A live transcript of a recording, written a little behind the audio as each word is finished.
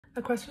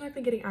A question I've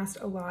been getting asked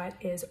a lot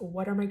is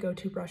what are my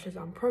go-to brushes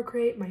on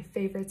Procreate, my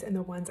favorites, and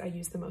the ones I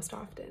use the most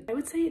often. I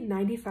would say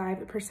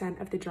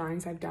 95% of the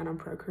drawings I've done on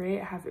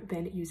Procreate have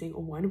been using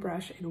one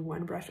brush and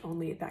one brush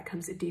only that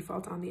comes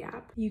default on the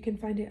app. You can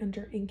find it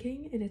under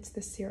inking and it's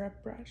the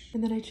syrup brush.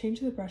 And then I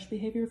change the brush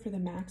behavior for the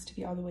max to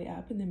be all the way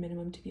up and the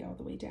minimum to be all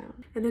the way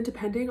down. And then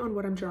depending on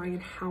what I'm drawing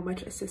and how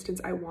much assistance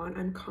I want,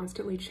 I'm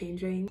constantly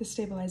changing the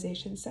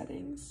stabilization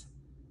settings.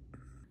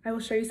 I will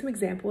show you some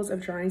examples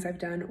of drawings I've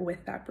done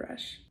with that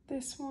brush.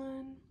 This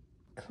one,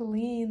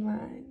 clean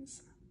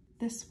lines.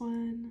 This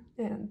one,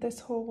 and this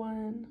whole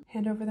one.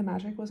 Hand Over the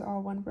Magic was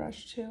all one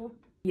brush too.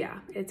 Yeah,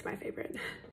 it's my favorite.